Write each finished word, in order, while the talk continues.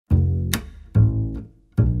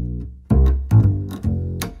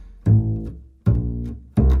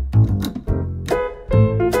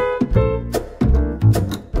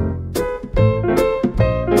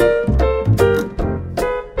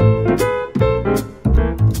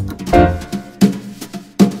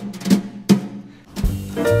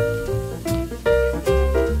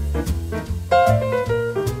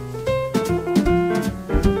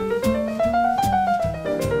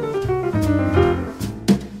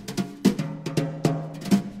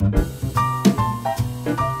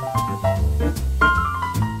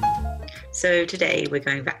So today we're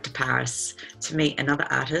going back to Paris to meet another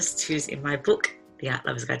artist who's in my book, The Art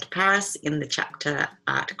Lover's Guide to Paris, in the chapter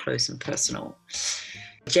Art Close and Personal.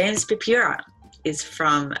 James Purpura is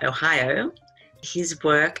from Ohio. His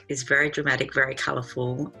work is very dramatic, very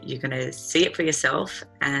colourful. You're going to see it for yourself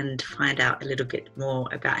and find out a little bit more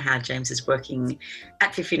about how James is working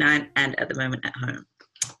at 59 and at the moment at home.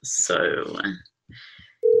 So...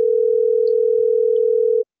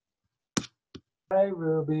 Hi,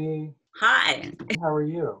 Ruby. Hi. How are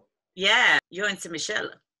you? Yeah, you're in Saint Michel.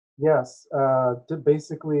 Yes,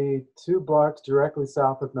 basically 2 blocks directly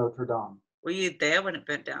south of Notre Dame. Were you there when it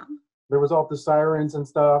burnt down? There was all the sirens and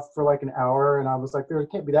stuff for like an hour, and I was like, there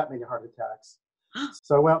can't be that many heart attacks.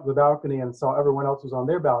 So I went up to the balcony and saw everyone else was on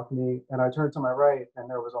their balcony, and I turned to my right, and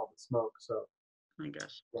there was all the smoke. So, oh my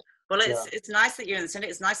gosh. Well, it's nice that you're in the center.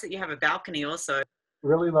 It's nice that you have a balcony also.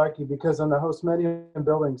 Really lucky because on the Haussmannian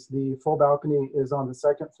buildings, the full balcony is on the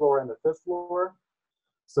 2nd floor and the 5th floor.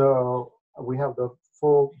 So we have the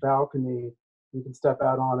full balcony you can step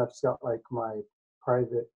out on. I've just got like my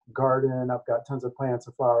private garden. I've got tons of plants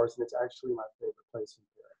and flowers, and it's actually my favorite place in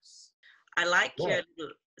Paris. I like your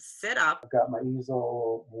little setup. I've got my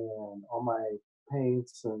easel and all my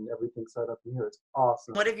paints and everything set up in here. It's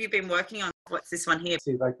awesome. What have you been working on? What's this one here?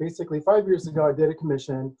 See, like basically 5 years ago, I did a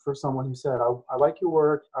commission for someone who said, I like your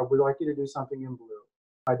work. I would like you to do something in blue.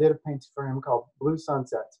 I did a painting for him called Blue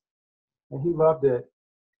Sunset, and he loved it,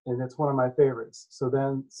 and it's one of my favorites. So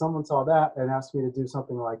then someone saw that and asked me to do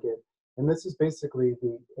something like it. And this is basically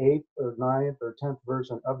the 8th or 9th or 10th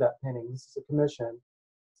version of that painting. This is a commission.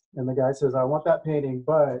 And the guy says, I want that painting,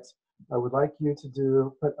 but I would like you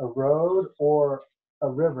to put a road or a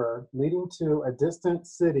river leading to a distant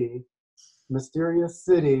city, mysterious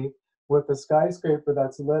city, with a skyscraper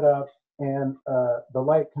that's lit up and the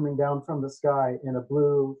light coming down from the sky in a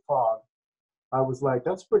blue fog. I was like,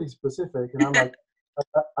 that's pretty specific. And I'm like,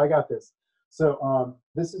 I got this. So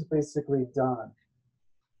this is basically done.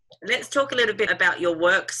 Let's talk a little bit about your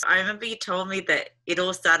works. I remember you told me that it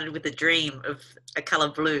all started with a dream of a color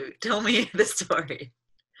blue. Tell me the story.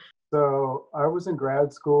 So I was in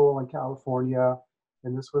grad school in California,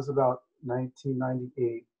 and this was about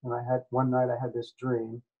 1998. And one night I had this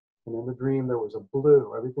dream, and in the dream there was a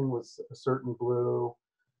blue. Everything was a certain blue,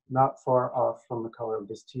 not far off from the color of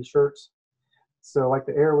this t-shirt. So like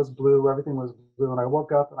the air was blue, everything was blue, and I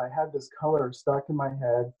woke up and I had this color stuck in my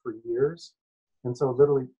head for years. And so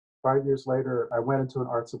literally 5 years later, I went into an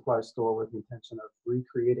art supply store with the intention of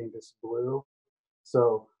recreating this blue.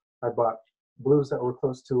 So I bought blues that were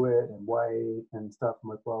close to it and white and stuff.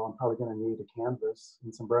 I'm like, well, I'm probably going to need a canvas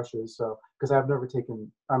and some brushes. So, because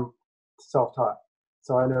I'm self-taught.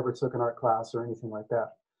 So I never took an art class or anything like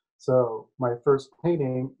that. So my first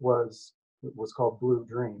painting was called Blue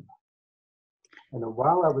Dream. And then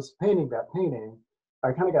while I was painting that painting,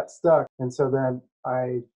 I kind of got stuck. And so then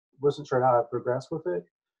I wasn't sure how to progress with it.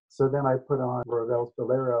 So then I put on Ravel's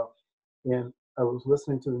Bolero, and I was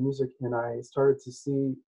listening to the music, and I started to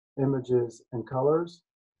see images and colors.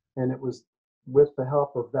 And it was with the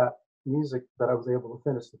help of that music that I was able to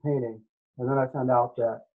finish the painting. And then I found out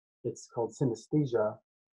that it's called synesthesia,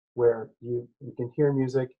 where you can hear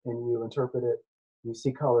music and you interpret it, you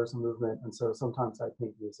see colors and movement. And so sometimes I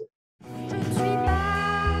paint music.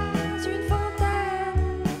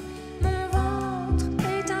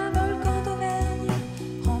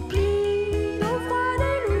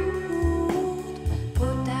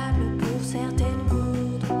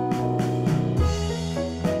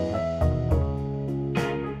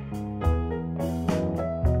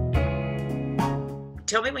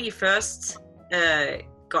 Tell me when you first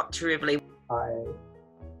got to Rivoli. I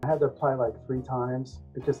had to apply like 3 times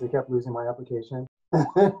because they kept losing my application.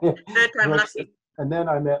 Third time lucky. And then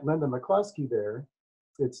I met Linda McCluskey there.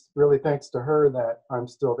 It's really thanks to her that I'm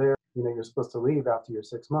still there. You know, you're supposed to leave after your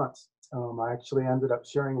 6 months. I actually ended up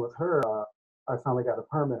sharing with her. I finally got a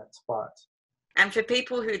permanent spot. And for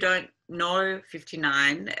people who don't know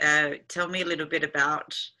 59, tell me a little bit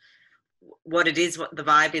about what it is, what the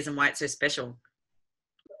vibe is, and why it's so special.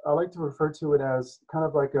 I like to refer to it as kind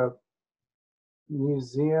of like a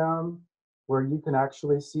museum where you can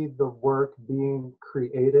actually see the work being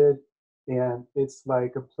created, and it's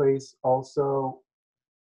like a place also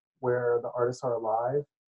where the artists are alive.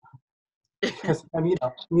 Because I mean,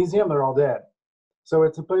 museum, they're all dead. So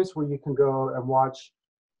it's a place where you can go and watch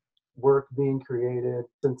work being created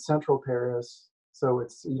in central Paris. So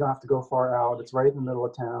you don't have to go far out. It's right in the middle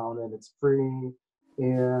of town, and it's free.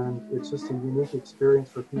 And it's just a unique experience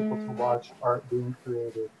for people to watch art being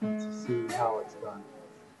created and to see how it's done.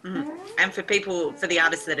 Mm-hmm. And for the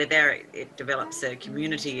artists that are there, it develops a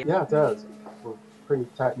community. Yeah, it does. We're pretty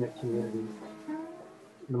tight-knit community.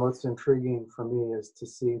 The most intriguing for me is to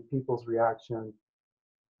see people's reaction,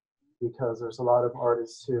 because there's a lot of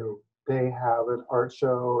artists who they have an art show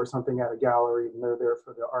or something at a gallery and they're there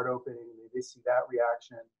for the art opening and they see that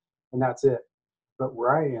reaction and that's it. But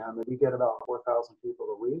where I am, we get about 4,000 people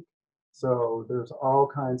a week. So there's all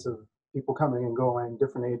kinds of people coming and going,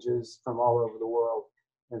 different ages from all over the world.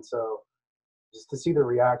 And so just to see the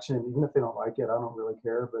reaction, even if they don't like it, I don't really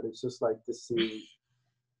care, but it's just like to see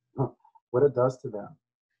what it does to them.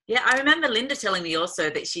 Yeah, I remember Linda telling me also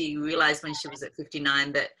that she realized when she was at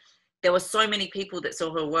 59 that there were so many people that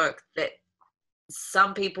saw her work that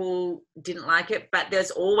some people didn't like it, but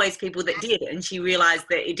there's always people that did. And she realized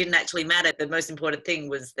that it didn't actually matter. The most important thing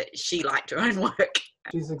was that she liked her own work.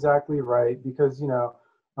 She's exactly right, because, you know,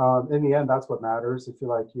 in the end, that's what matters. If you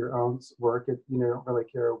like your own work, you know, don't really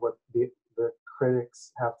care what the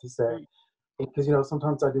critics have to say. Because, you know,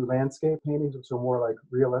 sometimes I do landscape paintings, which are more like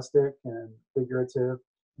realistic and figurative.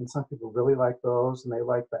 And some people really like those and they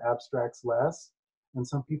like the abstracts less. And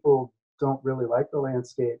some people don't really like the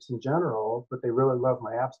landscapes in general, but they really love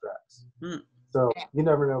my abstracts. Mm. So you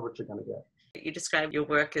never know what you're going to get. You described your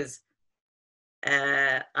work as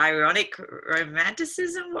ironic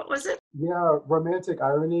romanticism. What was it? Yeah, romantic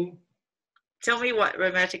irony. Tell me what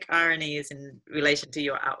romantic irony is in relation to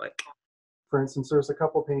your artwork. For instance, there's a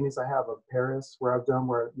couple paintings I have of Paris where I've done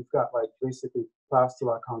where you've got like basically Place de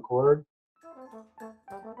la Concorde.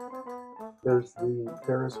 There's the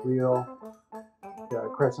Ferris wheel, the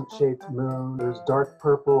crescent-shaped moon. There's dark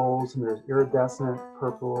purples and there's iridescent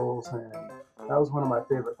purples, and that was one of my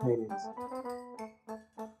favorite paintings.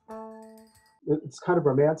 It's kind of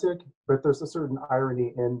romantic, but there's a certain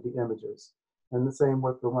irony in the images. And the same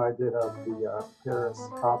with the one I did of the Paris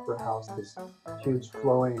Opera House, this huge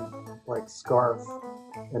flowing like scarf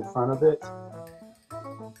in front of it.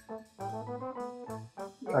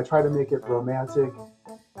 I try to make it romantic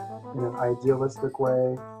in an idealistic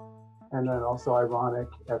way, and then also ironic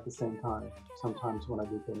at the same time, sometimes when I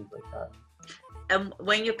do things like that. And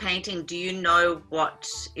when you're painting, do you know what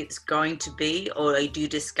it's going to be, or do you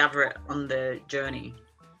discover it on the journey?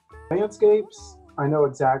 Landscapes, I know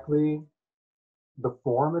exactly the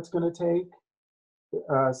form it's going to take.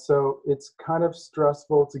 So it's kind of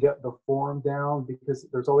stressful to get the form down, because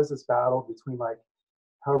there's always this battle between like,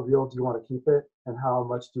 how real do you want to keep it and how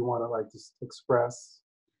much do you want to like just express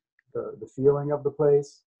the feeling of the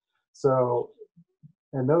place. So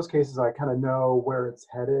in those cases, I kind of know where it's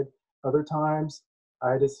headed. Other times,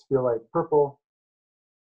 I just feel like purple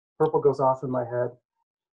goes off in my head,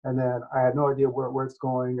 and then I have no idea where it's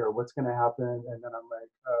going or what's going to happen, and then I'm like,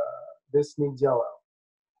 this needs yellow,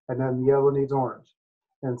 and then the yellow needs orange.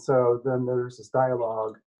 And so then there's this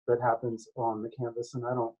dialogue that happens on the canvas, and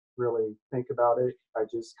I don't really think about it.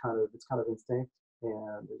 It's kind of instinct,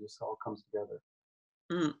 and it just all comes together.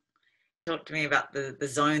 Mm. Talk to me about the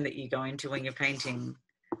zone that you go into when you're painting.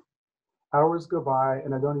 Hours go by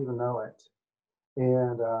and I don't even know it.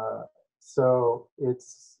 And so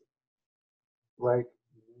it's like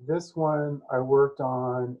this one I worked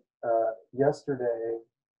on yesterday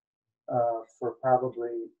for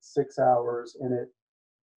probably 6 hours, and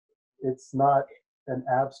it's not an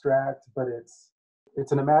abstract, but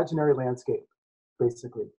it's an imaginary landscape,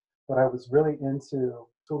 basically. But I was really into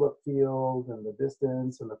tulip field and the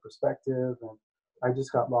distance and the perspective, and I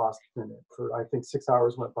just got lost in it for, I think 6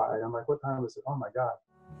 hours went by, and I'm like, what time is it? Oh my God.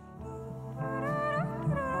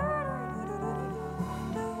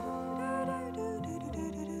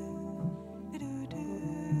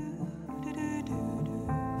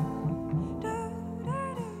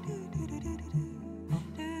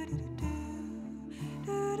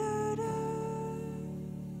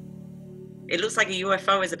 It looks like a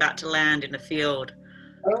UFO is about to land in a field.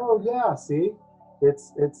 Oh yeah, see, it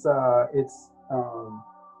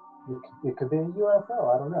could be a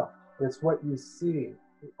UFO. I don't know. It's what you see.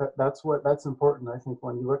 That's important. I think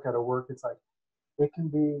when you look at a work, it's like it can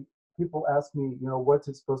be. People ask me, you know, what's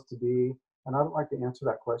it supposed to be, and I don't like to answer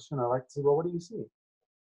that question. I like to say, well, what do you see?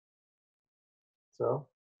 So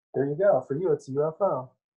there you go. For you, it's a UFO.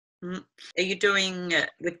 Mm. Are you doing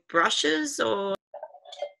it with brushes or?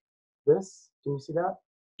 This, can you see that?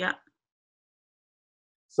 Yeah.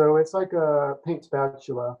 So it's like a paint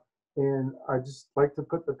spatula, and I just like to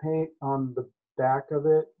put the paint on the back of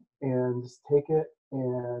it and just take it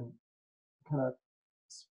and kind of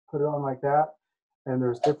put it on like that. And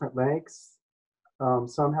there's different lengths.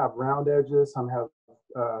 Some have round edges, some have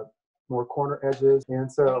more corner edges,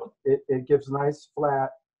 and so it gives nice flat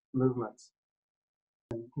movements.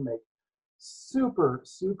 And you can make super,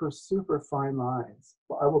 super, super fine lines.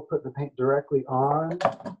 I will put the paint directly on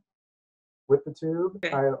with the tube.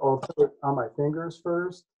 Okay. I'll put it on my fingers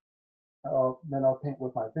first. Then I'll paint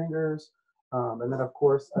with my fingers. And then, of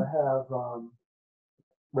course, I have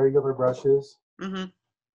regular brushes. Mm-hmm.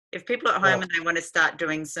 If people are at home and they want to start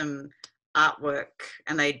doing some artwork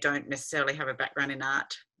and they don't necessarily have a background in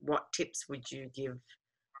art, what tips would you give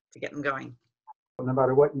to get them going? No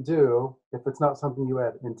matter what you do, if it's not something you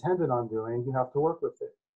had intended on doing, you have to work with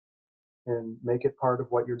it and make it part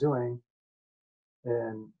of what you're doing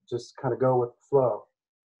and just kind of go with the flow.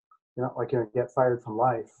 You're not like you're gonna get fired from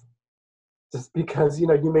life just because you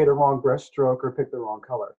made a wrong brush stroke or picked the wrong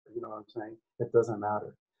color. You know what I'm saying? It doesn't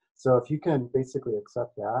matter. So if you can basically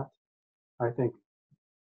accept that, I think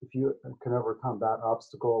if you can overcome that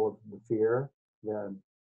obstacle of the fear, then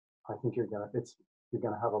I think you're gonna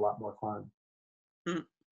have a lot more fun.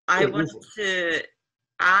 I want to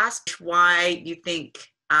ask why you think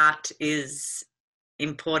art is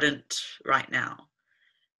important right now.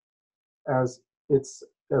 As it's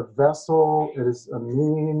a vessel, it is a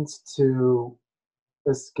means to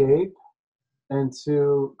escape and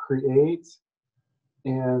to create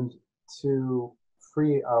and to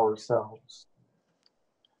free ourselves.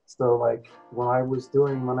 So like when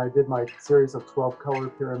I did my series of 12 color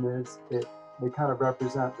pyramids, they kind of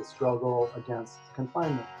represent the struggle against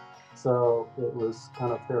confinement. So it was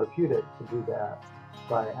kind of therapeutic to do that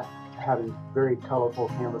by having very colorful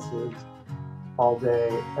canvases all day,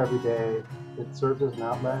 every day. It served as an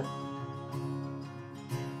outlet.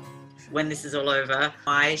 When this is all over,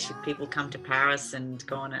 why should people come to Paris and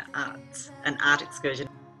go on an art excursion?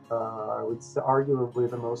 I would say arguably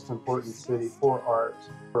the most important city for art,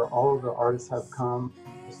 where all of the artists have come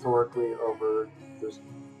historically over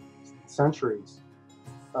centuries.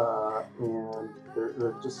 And there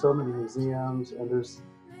are just so many museums, and there's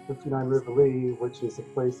 59 Rivoli, which is a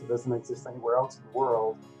place that doesn't exist anywhere else in the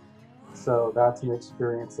world. So that's an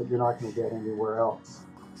experience that you're not going to get anywhere else.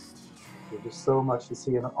 There's just so much to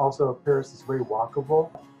see. And also Paris is very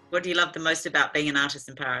walkable. What do you love the most about being an artist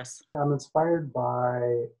in Paris? I'm inspired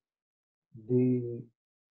by the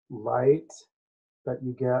light that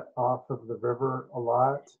you get off of the river a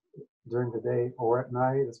lot during the day or at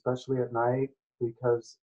night, especially at night,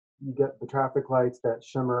 because you get the traffic lights that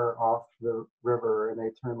shimmer off the river and they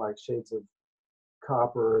turn like shades of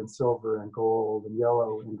copper and silver and gold and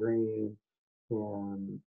yellow and green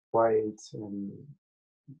and white and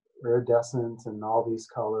iridescent and all these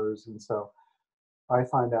colors. And so I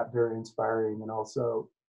find that very inspiring. And also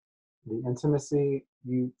the intimacy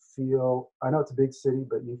you feel, I know it's a big city,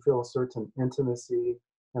 but you feel a certain intimacy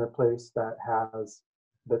in a place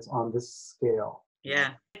that's on this scale.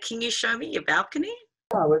 Yeah. Can you show me your balcony?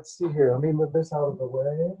 Yeah, let's see here. Let me move this out of the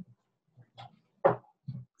way.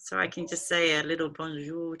 So I can just say a little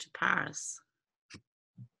bonjour to Paris.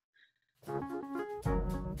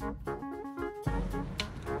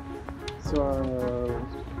 So,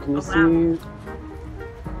 can you see? Wow.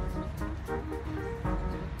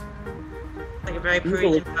 Like a very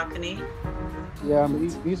Parisian balcony. Yeah,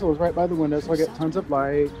 the easel is right by the window, so I get tons of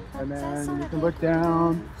light. And then you can look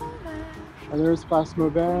down, and there's Place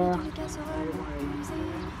Maubert. Look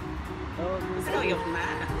at all your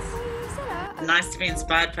plants. Nice to be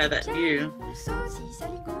inspired by that view.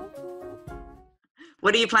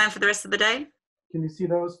 What do you plan for the rest of the day? Can you see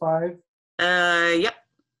those 5? Yep.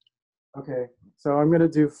 Okay, so I'm going to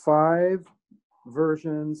do 5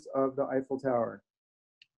 versions of the Eiffel Tower.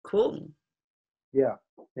 Cool. Yeah,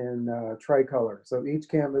 in tricolor. So each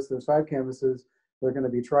canvas, there's 5 canvases. They're going to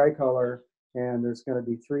be tricolor, and there's going to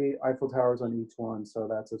be 3 Eiffel Towers on each one. So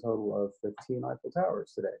that's a total of 15 Eiffel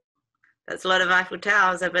Towers today. That's a lot of Eiffel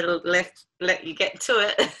Towers. I better let you get to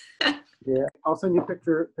it. Yeah, I'll send you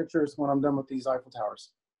pictures when I'm done with these Eiffel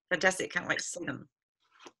Towers. Fantastic. Can't wait to see them.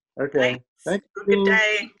 Okay. Thank you. Good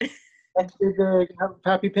day. Have a good day.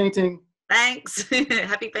 Happy painting. Thanks.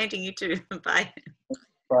 Happy painting, you too. Bye.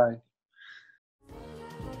 Bye.